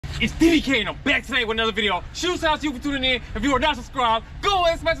It's DDK and I'm back today with another video. Shout out to you for tuning in. If you are not subscribed, go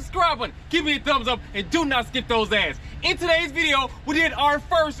ahead and smash the subscribe button. Give me a thumbs up and do not skip those ads. In today's video, we did our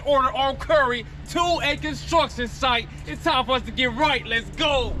first order on CURRI to a construction site. It's time for us to get right. Let's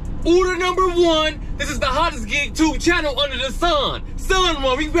go. Order number 1. This is the hottest gig tube channel under the sun. Sun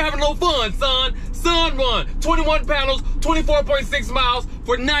Run, we having a little fun, son. Sun Run, 21 panels, 24.6 miles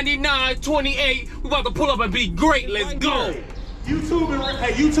for $99.28. We about to pull up and be great. Let's go. YouTube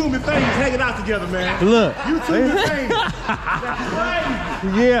and Fame hanging out together, man. Look. YouTube and Fame. That's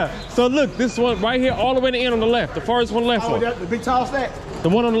crazy. Yeah. So look, this one right here, all the way to the end on the left. The farthest one left. Oh, the big tall stack? The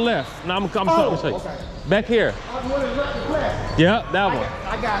one on the left. Now I'm okay. Back here. Yeah, that one.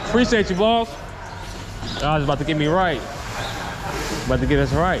 I got you. Appreciate you, boss. I was about to get me right. About to get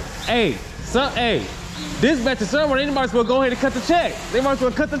us right. Hey, this batch of someone, anybody might as well go ahead and cut the check. They might as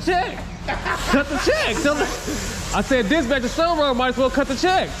well cut the check. Cut the check. Tell them. I said this batch of sunroad might as well cut the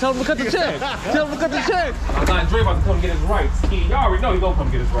check. Tell them to cut the check. Tell them to cut the check. I thought Dre about to come get us right. Y'all already know he gonna come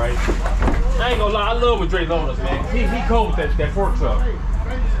get us right. I ain't gonna lie, I love when Dre's on us, man. He cold with that pork chop. I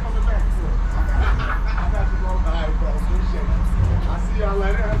see y'all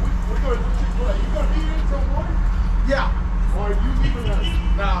later. You gonna be here until morning? Yeah. Or you leaving us?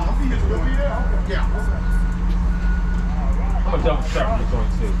 Nah, I'll be here. You'll be there? Okay. Yeah. I'm gonna double check on this one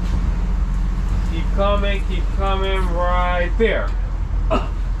too. Keep coming right there.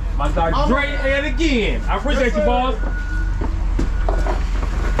 My guy Dre and again. I appreciate you, boss.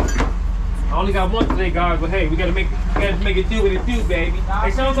 I only got one today, guys, but hey, we gotta make it do what it do, baby.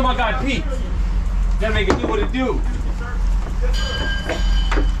 Hey, shout out to my guy Pete. Gotta make it do what it do.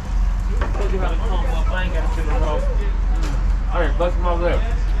 Told you how to come up. I ain't gotta sit in a row. I just busted my lip.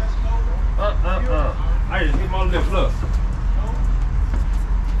 I just hit my lip. Look.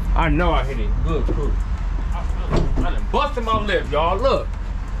 I know I hit it good, crew. I done busted my lip, y'all. Look.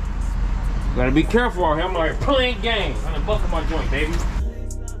 Gotta be careful out here. I'm like playing games. I done busted my joint, baby.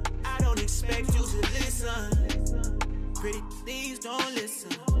 I don't expect you to listen. Pretty please don't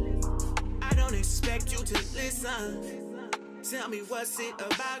listen. I don't expect you to listen. Tell me what's it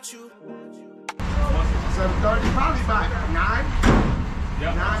about you? 7:30, probably by 9.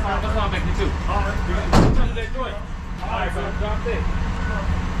 Yep, that's how I make it too. All right. Touch that joint. All right, bro. Drop this.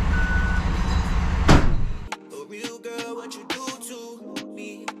 A real girl, what you do to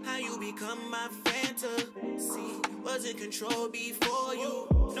me? How you become my fantasy? Wasn't controlled before you.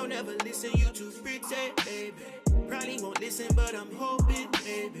 Don't ever listen, you too pretty, baby. Probably won't listen, but I'm hoping,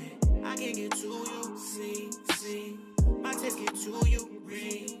 baby. I can get to you, see. My text get to you,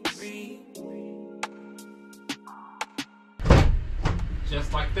 ring.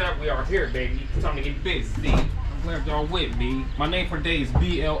 Just like that, we are here, baby. It's time to get busy. I'm glad y'all with me. My name for today is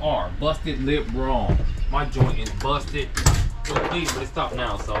BLR, Busted Lip Wrong. My joint is busted. It was bleeding, but it stopped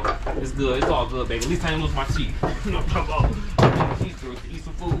now, so it's good. It's all good, baby. At least I didn't lose my teeth. No trouble. Eat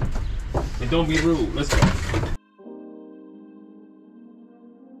some food. And don't be rude. Let's go.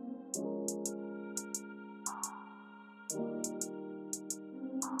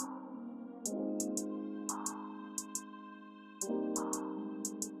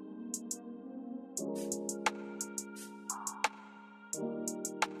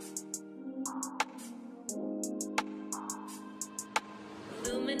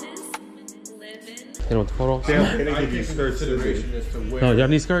 You know what the photo? They didn't give you skirts to this. No, y'all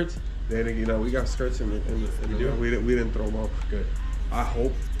need skirts? They didn't, we got skirts in the we didn't throw them off. Good. I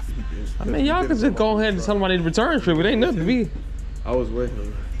hope he did. I mean, y'all could just go ahead and tell them I need a return trip. It ain't nothing to me. I was with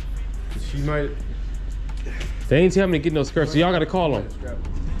him. She might. They ain't tell me to get no skirts, so y'all gotta call them.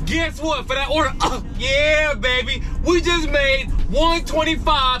 Guess what? For that order, yeah, baby. We just made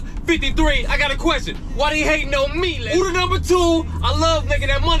 $125.53. I got a question. Why they hating on me? Order number 2, I love making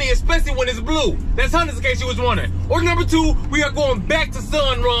that money, especially when it's blue. That's hundreds in case you was wondering. Order number 2, we are going back to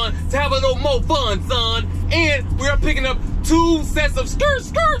Sun Run to have a little more fun, son. And we are picking up 2 sets of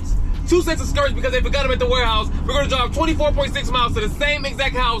skirts. 2 sets of skirts because they forgot them at the warehouse. We're gonna drive 24.6 miles to the same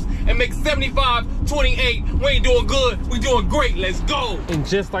exact house and make $75.28. We ain't doing good, we doing great. Let's go. And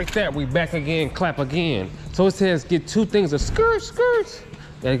just like that, we back again, clap again. So it says get 2 things of skirts.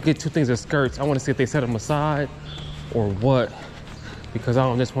 Gotta get 2 things of skirts. I wanna see if they set them aside or what. Because I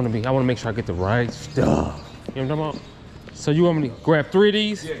don't just wanna I wanna make sure I get the right stuff. You know what I'm talking about? So you want me to grab 3 of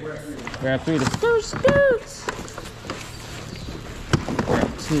these? Yeah, grab 3. Grab 3 of the skirts.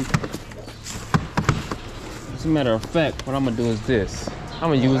 Grab 2. As a matter of fact, what I'm gonna do is this.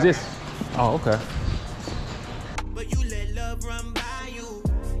 I'm gonna use this. Oh, okay. But you let love run by you.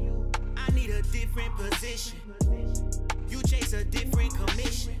 I need a different position. You chase a different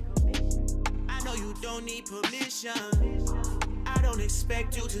commission. I know you don't need permission. I I don't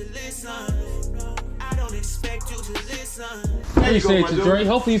expect you to listen. I don't expect you to listen. Appreciate you, Dre.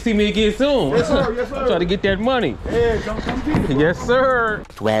 Hopefully you see me again soon. Yes, sir. Yes, sir. I'm trying to get that money. Yeah, come get it. Yes, sir.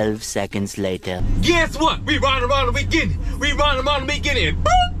 12 seconds later. Guess what? We riding around and we getting it. We riding around and we getting it.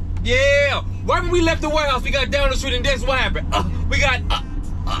 Boop! Yeah. Right when we left the warehouse, we got down the street and that's what happened. We got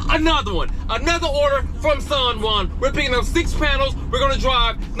another one. Another order from San Juan. We're picking up 6 panels. We're gonna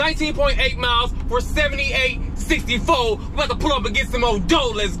drive 19.8 miles for $78.64. We're about to pull up and get some more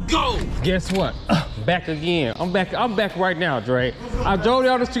dough. Let's go. Guess what? Back again. I'm back right now, Dre. I drove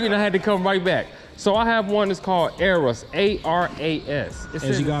down the street and I had to come right back. So I have one that's called ARAS, A-R-A-S.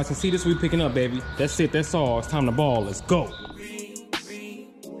 As you guys can see, this we picking up, baby. That's it, that's all. It's time to ball. Let's go.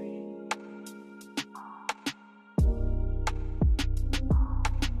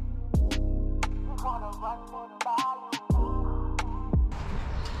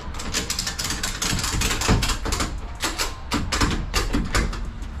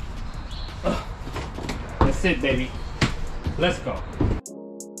 That's it, baby. Let's go.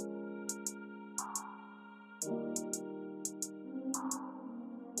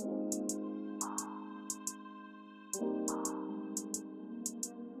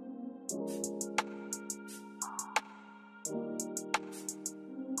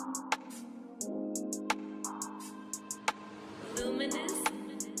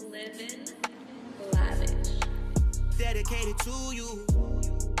 Dedicated to you,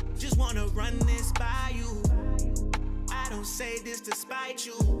 just wanna run this by you. I don't say this to spite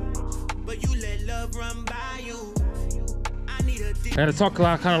you, but you let love run by you. I need a I gotta talk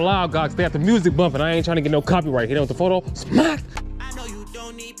kind of loud, guys. They got the music bumping. I ain't trying to get no copyright. Hit it with the photo. Smack! I know you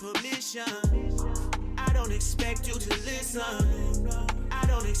don't need permission. I don't expect you to listen. I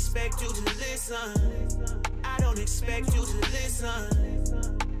don't expect you to listen. I don't expect you to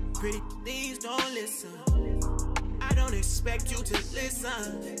listen. Pretty things don't listen. I don't expect you to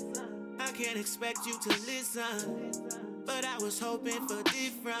listen. I can't expect you to listen. But I was hoping for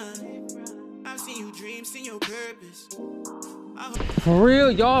different. I've seen you dream, seen your purpose. For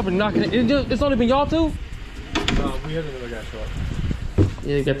real, y'all been knocking it. It's only been y'all two? No, we haven't really got short.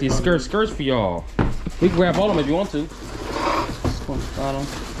 Yeah, you got these skirts for y'all. We can grab all of them if you want to. This one, bottom.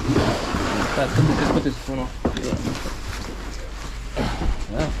 Let's put this one on.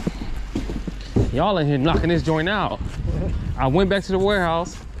 Yeah. Y'all in here knocking this joint out. I went back to the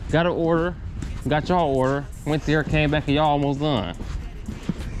warehouse, got an order, got y'all order, went there, came back, and y'all almost done.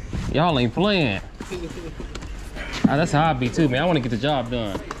 Y'all ain't playing. That's how I be too, man. I want to get the job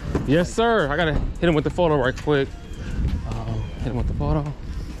done. Yes, sir. I gotta hit him with the photo right quick. Hit him with the photo.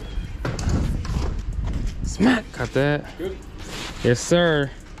 Smack. Got that. Good. Yes, sir.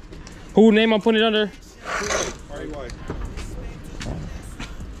 Who name I'm putting it under?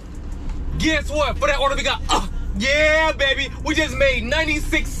 Guess what? For that order we got, yeah, baby, we just made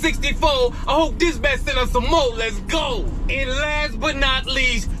 $96.64. I hope this batch send us some more. Let's go. And last but not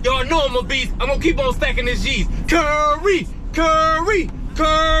least, y'all know I'm a beast. I'm gonna keep on stacking this G's. Curry, curry,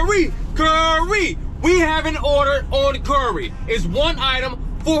 curry, curry. We have an order on Curry. It's one item,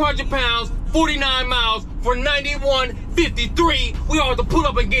 400 pounds, 49 miles for $91.53. We all have to pull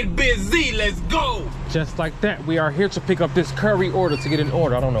up and get busy. Let's go. Just like that, we are here to pick up this Curry order to get an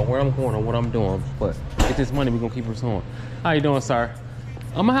order. I don't know where I'm going or what I'm doing, but get this money, we're gonna keep pursuing. How you doing, sir?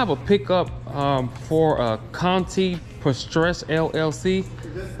 I'm gonna have a pickup for Conti Postres LLC. Is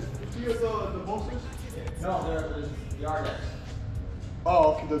this the bolsters? No, they're the RDX.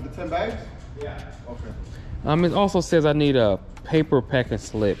 Oh, the 10 bags? Yeah. Okay. It also says I need a paper packing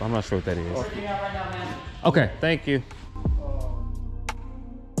slip. I'm not sure what that is. Working out right now, man. Okay, thank you.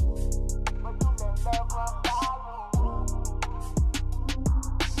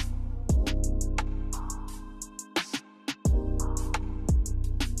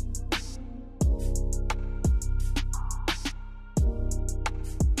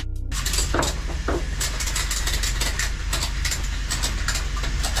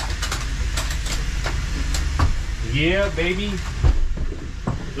 Yeah, baby.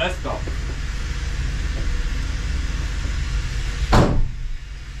 Let's go.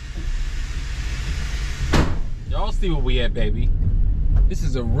 Y'all see where we at, baby. This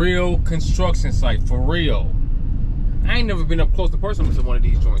is a real construction site, for real. I ain't never been up close to personal to one of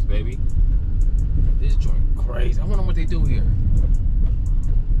these joints, baby. This joint crazy. I wonder what they do here.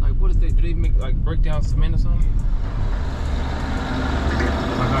 Like, what is they, do they make, like, break down cement or something?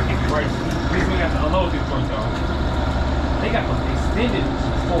 I gotta get you right. At least we got to unload these joints, y'all. They got some extended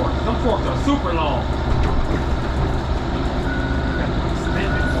forks. Them forks are super long. They got some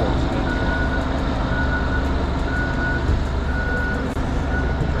extended forks.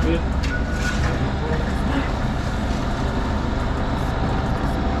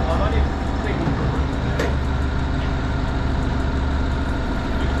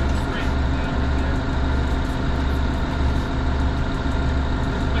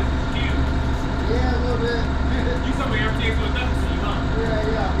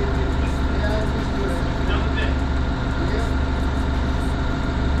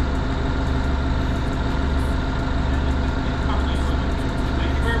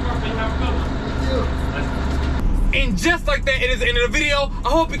 And just like that, it is the end of the video. I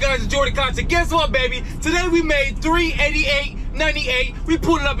hope you guys enjoyed the content. Guess what, baby? Today we made $388.98. We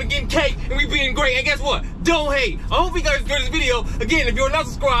pulling up and getting cake, and we being great. And guess what? Don't hate. I hope you guys enjoyed this video. Again, if you're not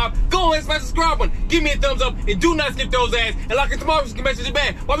subscribed, go ahead and smash the subscribe button. Give me a thumbs up, and do not skip those ads. And like it tomorrow, we can message your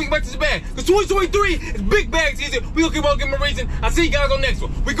bag. Why we can message your bag? Because 2023 is big bag season. We gonna keep on giving a reason. I'll see you guys on the next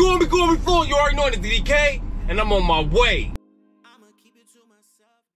one. We flowing. You already know it. It's DK, and I'm on my way.